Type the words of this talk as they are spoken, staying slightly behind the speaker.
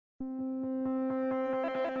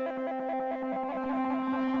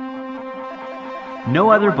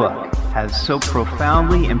No other book has so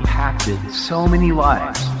profoundly impacted so many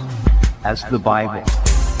lives as the Bible.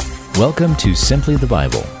 Welcome to Simply the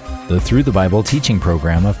Bible, the Through the Bible teaching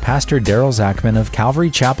program of Pastor Daryl Zachman of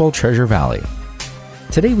Calvary Chapel, Treasure Valley.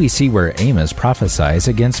 Today we see where Amos prophesies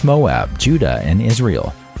against Moab, Judah, and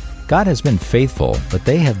Israel. God has been faithful, but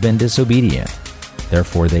they have been disobedient.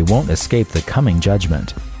 Therefore, they won't escape the coming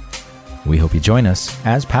judgment. We hope you join us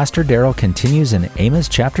as Pastor Daryl continues in Amos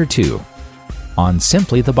chapter 2 on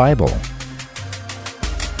Simply the Bible.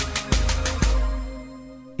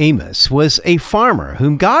 Amos was a farmer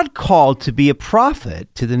whom God called to be a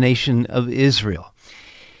prophet to the nation of Israel.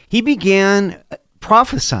 He began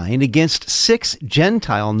prophesying against 6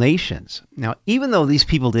 Gentile nations. Now, even though these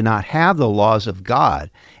people did not have the laws of God,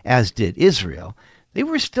 as did Israel, they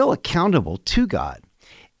were still accountable to God.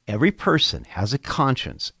 Every person has a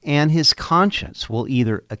conscience, and his conscience will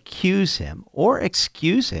either accuse him or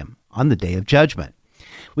excuse him on the day of judgment.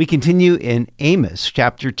 We continue in Amos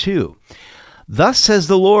chapter 2. Thus says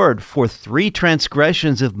the Lord, for 3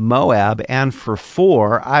 transgressions of Moab, and for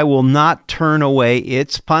 4, I will not turn away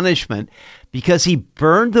its punishment, because he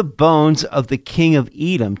burned the bones of the king of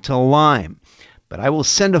Edom to lime. But I will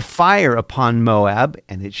send a fire upon Moab,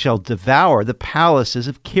 and it shall devour the palaces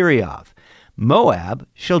of Kirioth. Moab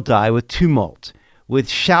shall die with tumult, with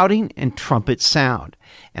shouting and trumpet sound.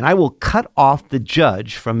 And I will cut off the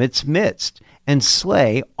judge from its midst, and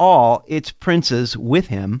slay all its princes with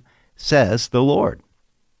him, says the Lord.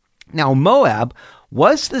 Now Moab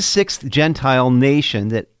was the 6th Gentile nation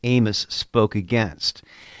that Amos spoke against.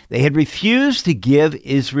 They had refused to give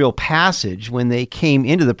Israel passage when they came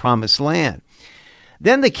into the promised land.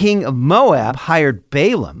 Then the king of Moab hired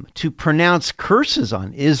Balaam to pronounce curses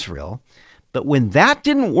on Israel. But when that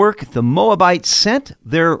didn't work, the Moabites sent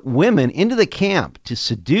their women into the camp to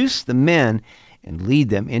seduce the men and lead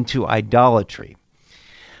them into idolatry.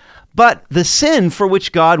 But the sin for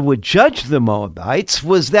which God would judge the Moabites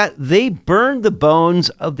was that they burned the bones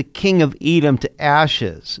of the king of Edom to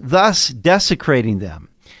ashes, thus desecrating them.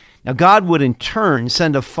 Now God would in turn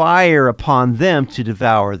send a fire upon them to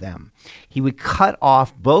devour them. He would cut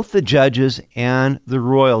off both the judges and the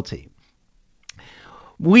royalty.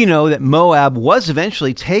 We know that Moab was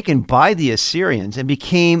eventually taken by the Assyrians and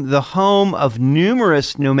became the home of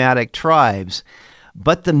numerous nomadic tribes,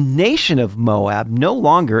 but the nation of Moab no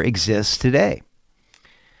longer exists today.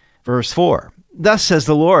 Verse 4, Thus says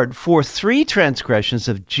the Lord, for 3 transgressions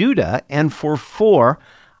of Judah, and for 4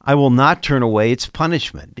 I will not turn away its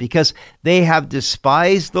punishment, because they have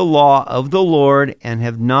despised the law of the Lord and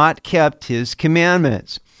have not kept his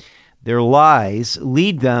commandments. Their lies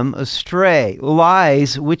lead them astray,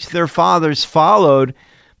 lies which their fathers followed.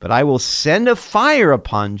 But I will send a fire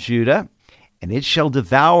upon Judah, and it shall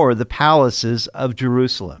devour the palaces of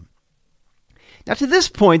Jerusalem. Now to this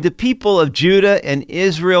point, the people of Judah and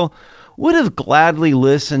Israel would have gladly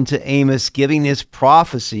listened to Amos giving his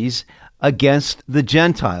prophecies against the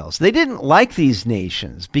Gentiles. They didn't like these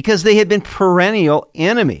nations because they had been perennial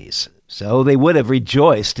enemies, so they would have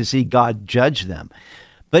rejoiced to see God judge them.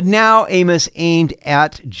 But now Amos aimed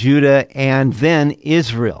at Judah and then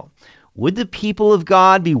Israel. Would the people of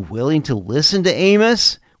God be willing to listen to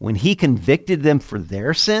Amos when he convicted them for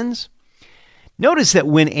their sins? Notice that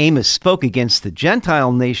when Amos spoke against the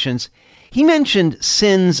Gentile nations, he mentioned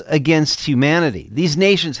sins against humanity. These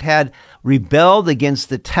nations had rebelled against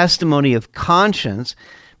the testimony of conscience,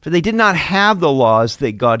 for they did not have the laws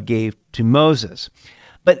that God gave to Moses.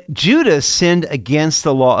 But Judah sinned against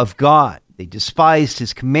the law of God. They despised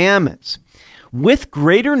his commandments. With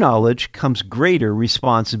greater knowledge comes greater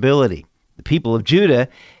responsibility. The people of Judah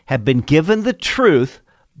have been given the truth,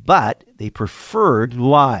 but they preferred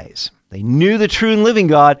lies. They knew the true and living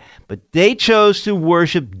God, but they chose to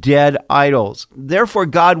worship dead idols. Therefore,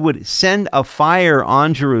 God would send a fire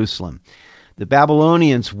on Jerusalem. The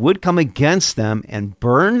Babylonians would come against them and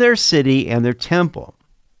burn their city and their temple.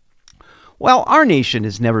 While our nation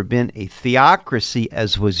has never been a theocracy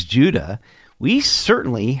as was Judah, we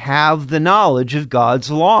certainly have the knowledge of God's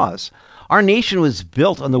laws. Our nation was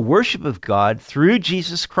built on the worship of God through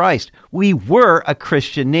Jesus Christ. We were a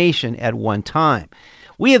Christian nation at one time.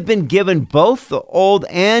 We have been given both the Old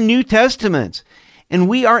and New Testaments, and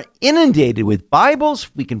we are inundated with Bibles.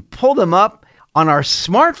 We can pull them up on our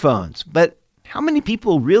smartphones, but how many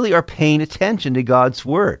people really are paying attention to God's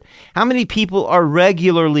Word? How many people are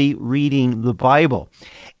regularly reading the Bible?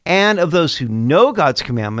 And of those who know God's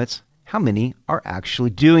commandments, how many are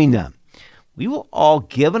actually doing them? We will all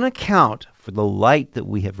give an account for the light that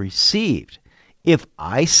we have received. If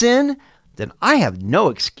I sin, then I have no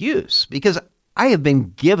excuse because I have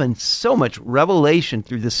been given so much revelation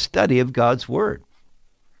through the study of God's Word.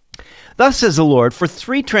 Thus says the Lord, for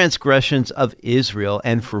 3 transgressions of Israel,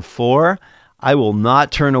 and for 4, I will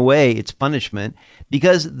not turn away its punishment,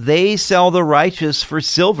 because they sell the righteous for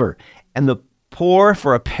silver, and the poor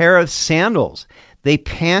for a pair of sandals. They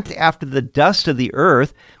pant after the dust of the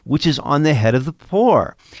earth, which is on the head of the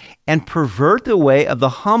poor, and pervert the way of the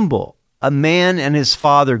humble. A man and his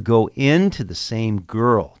father go in to the same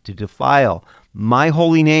girl to defile my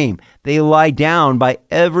holy name. They lie down by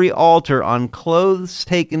every altar on clothes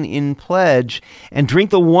taken in pledge, and drink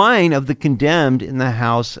the wine of the condemned in the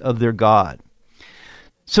house of their God.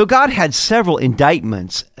 So God had several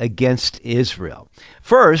indictments against Israel.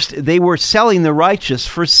 First, they were selling the righteous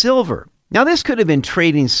for silver. Now, this could have been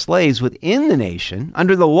trading slaves within the nation.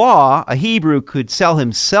 Under the law, a Hebrew could sell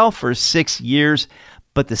himself for 6 years,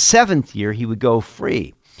 but the 7th year he would go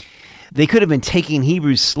free. They could have been taking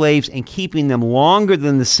Hebrew slaves and keeping them longer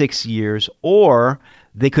than the 6 years, or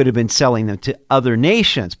they could have been selling them to other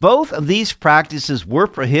nations. Both of these practices were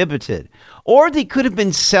prohibited. Or they could have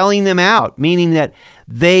been selling them out, meaning that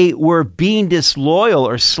they were being disloyal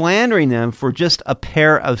or slandering them for just a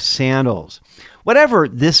pair of sandals. Whatever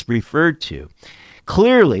this referred to,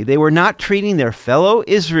 clearly they were not treating their fellow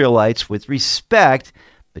Israelites with respect,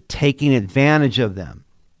 but taking advantage of them.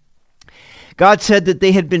 God said that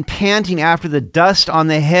they had been panting after the dust on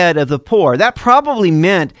the head of the poor. That probably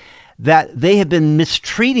meant that they had been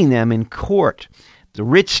mistreating them in court. The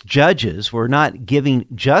rich judges were not giving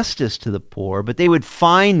justice to the poor, but they would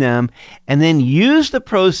fine them and then use the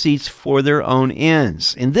proceeds for their own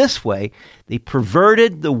ends. In this way, they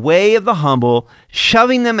perverted the way of the humble,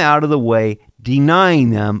 shoving them out of the way,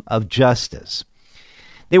 denying them of justice.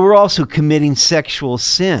 They were also committing sexual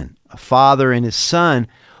sin. A father and his son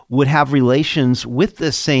would have relations with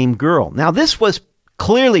the same girl. Now, this was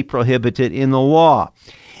clearly prohibited in the law.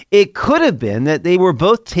 It could have been that they were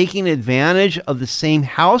both taking advantage of the same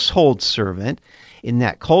household servant. In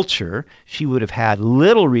that culture, she would have had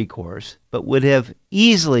little recourse, but would have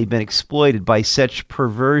easily been exploited by such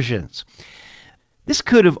perversions. This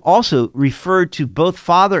could have also referred to both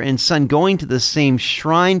father and son going to the same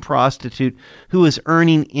shrine prostitute who was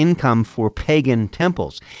earning income for pagan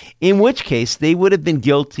temples, in which case they would have been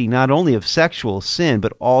guilty not only of sexual sin,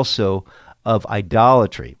 but also of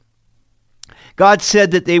idolatry. God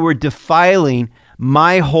said that they were defiling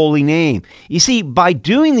my holy name. You see, by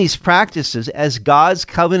doing these practices as God's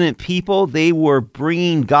covenant people, they were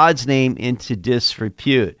bringing God's name into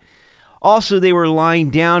disrepute. Also, they were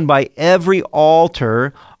lying down by every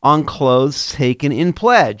altar on clothes taken in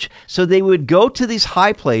pledge. So they would go to these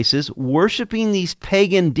high places, worshiping these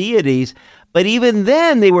pagan deities, but even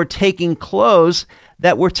then they were taking clothes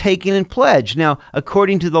that were taken in pledge. Now,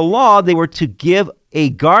 according to the law, they were to give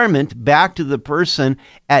a garment back to the person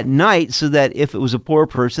at night so that if it was a poor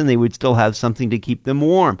person, they would still have something to keep them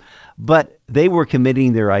warm. But they were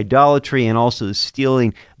committing their idolatry and also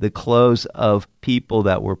stealing the clothes of people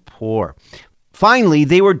that were poor. Finally,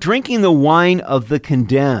 they were drinking the wine of the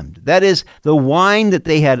condemned. That is, the wine that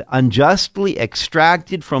they had unjustly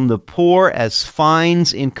extracted from the poor as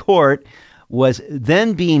fines in court was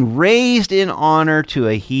then being raised in honor to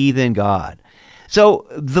a heathen god. So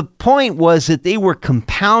the point was that they were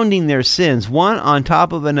compounding their sins, one on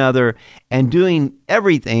top of another, and doing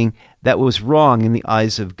everything that was wrong in the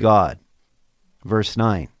eyes of God. Verse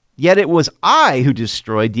 9, yet it was I who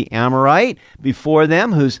destroyed the Amorite before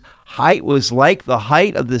them, whose height was like the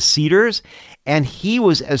height of the cedars, and he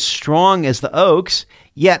was as strong as the oaks,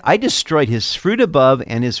 yet I destroyed his fruit above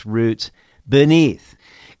and his roots beneath.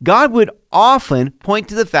 God would often point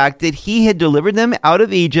to the fact that he had delivered them out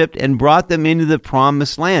of Egypt and brought them into the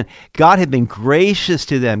promised land. God had been gracious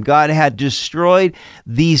to them. God had destroyed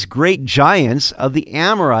these great giants of the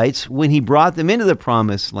Amorites when he brought them into the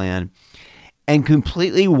promised land and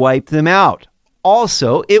completely wiped them out.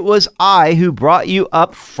 Also, it was I who brought you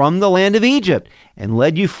up from the land of Egypt and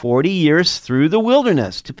led you 40 years through the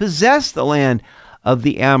wilderness to possess the land of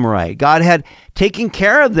the Amorite. God had taken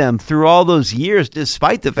care of them through all those years,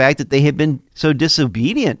 despite the fact that they had been so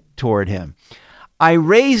disobedient toward him. I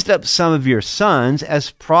raised up some of your sons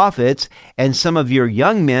as prophets and some of your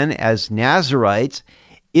young men as Nazirites.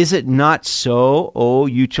 Is it not so, O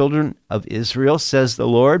you children of Israel, says the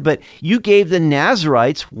Lord? But you gave the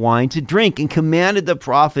Nazirites wine to drink and commanded the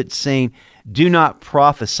prophets, saying, do not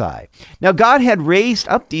prophesy. Now God had raised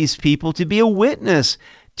up these people to be a witness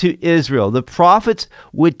to Israel. The prophets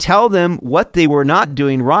would tell them what they were not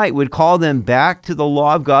doing right, would call them back to the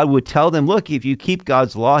law of God, would tell them, look, if you keep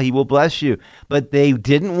God's law, he will bless you. But they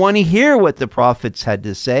didn't want to hear what the prophets had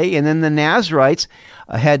to say. And then the Nazirites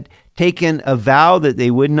had taken a vow that they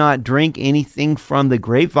would not drink anything from the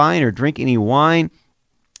grapevine or drink any wine.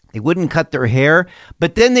 They wouldn't cut their hair,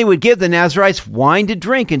 but then they would give the Nazarites wine to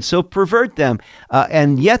drink and so pervert them.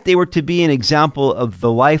 And yet they were to be an example of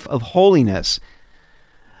the life of holiness.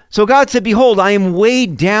 So God said, "Behold, I am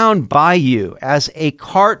weighed down by you, as a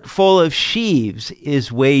cart full of sheaves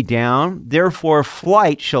is weighed down. Therefore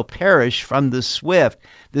flight shall perish from the swift.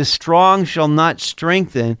 The strong shall not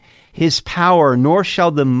strengthen his power, nor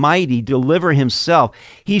shall the mighty deliver himself.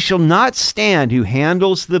 He shall not stand who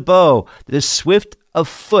handles the bow. The swift of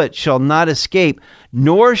foot shall not escape,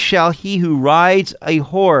 nor shall he who rides a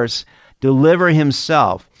horse deliver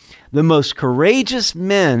himself. The most courageous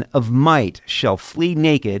men of might shall flee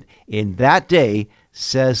naked in that day,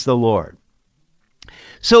 says the Lord."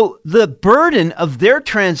 So the burden of their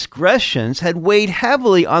transgressions had weighed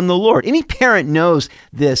heavily on the Lord. Any parent knows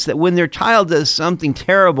this, that when their child does something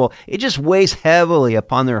terrible, it just weighs heavily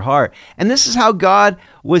upon their heart. And this is how God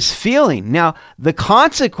was feeling. Now, the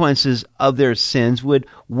consequences of their sins would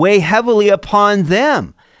weigh heavily upon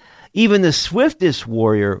them. Even the swiftest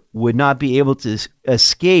warrior would not be able to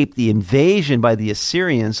escape the invasion by the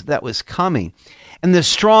Assyrians that was coming. And the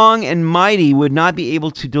strong and mighty would not be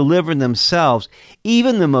able to deliver themselves.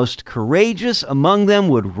 Even the most courageous among them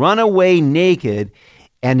would run away naked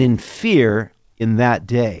and in fear in that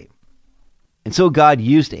day. And so God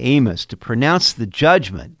used Amos to pronounce the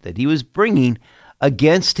judgment that he was bringing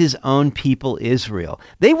against his own people, Israel.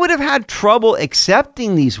 They would have had trouble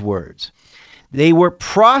accepting these words. They were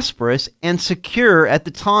prosperous and secure at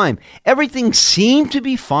the time. Everything seemed to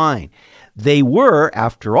be fine. They were,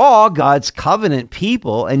 after all, God's covenant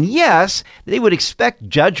people, and yes, they would expect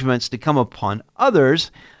judgments to come upon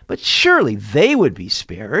others, but surely they would be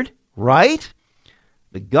spared, right?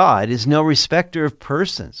 But God is no respecter of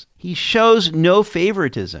persons. He shows no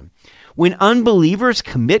favoritism. When unbelievers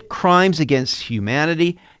commit crimes against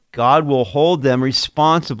humanity, God will hold them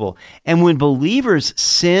responsible. And when believers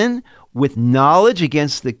sin with knowledge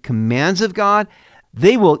against the commands of God,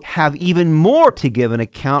 they will have even more to give an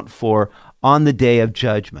account for on the day of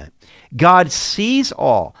judgment. God sees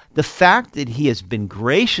all. The fact that he has been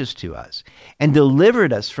gracious to us and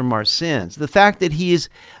delivered us from our sins, the fact that he has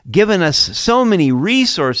given us so many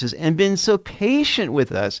resources and been so patient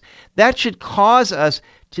with us, that should cause us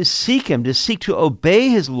to seek him, to seek to obey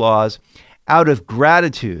his laws out of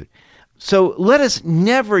gratitude. So let us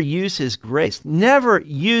never use his grace, never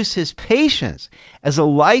use his patience as a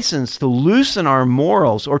license to loosen our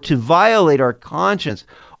morals or to violate our conscience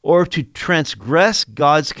or to transgress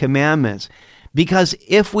God's commandments. Because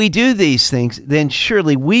if we do these things, then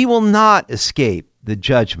surely we will not escape the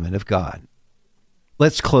judgment of God.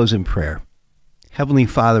 Let's close in prayer. Heavenly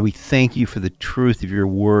Father, we thank you for the truth of your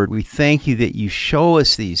word. We thank you that you show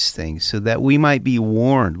us these things so that we might be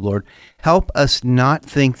warned. Lord, help us not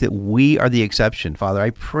think that we are the exception. Father, I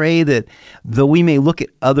pray that though we may look at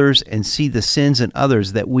others and see the sins in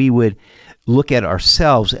others, that we would look at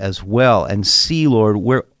ourselves as well and see, Lord,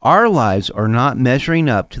 where our lives are not measuring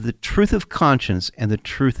up to the truth of conscience and the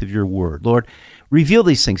truth of your word. Lord, reveal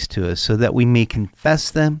these things to us so that we may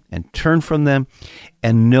confess them and turn from them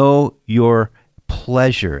and know your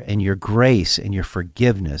pleasure and your grace and your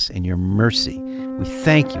forgiveness and your mercy. We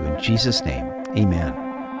thank you in Jesus' name. Amen.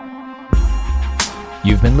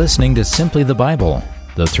 You've been listening to Simply the Bible,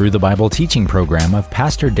 the Through the Bible teaching program of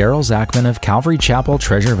Pastor Daryl Zachman of Calvary Chapel,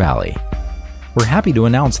 Treasure Valley. We're happy to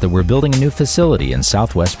announce that we're building a new facility in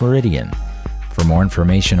Southwest Meridian. For more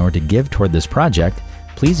information or to give toward this project,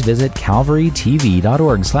 please visit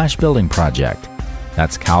calvarytv.org/building project.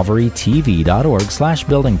 That's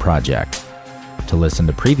calvarytv.org/building project. To listen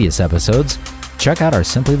to previous episodes, check out our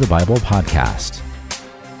Simply the Bible podcast.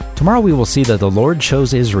 Tomorrow we will see that the Lord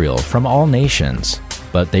chose Israel from all nations,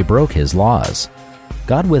 but they broke his laws.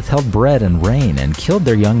 God withheld bread and rain and killed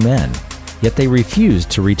their young men, yet they refused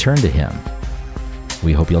to return to him.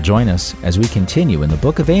 We hope you'll join us as we continue in the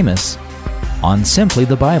book of Amos on Simply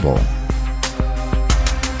the Bible.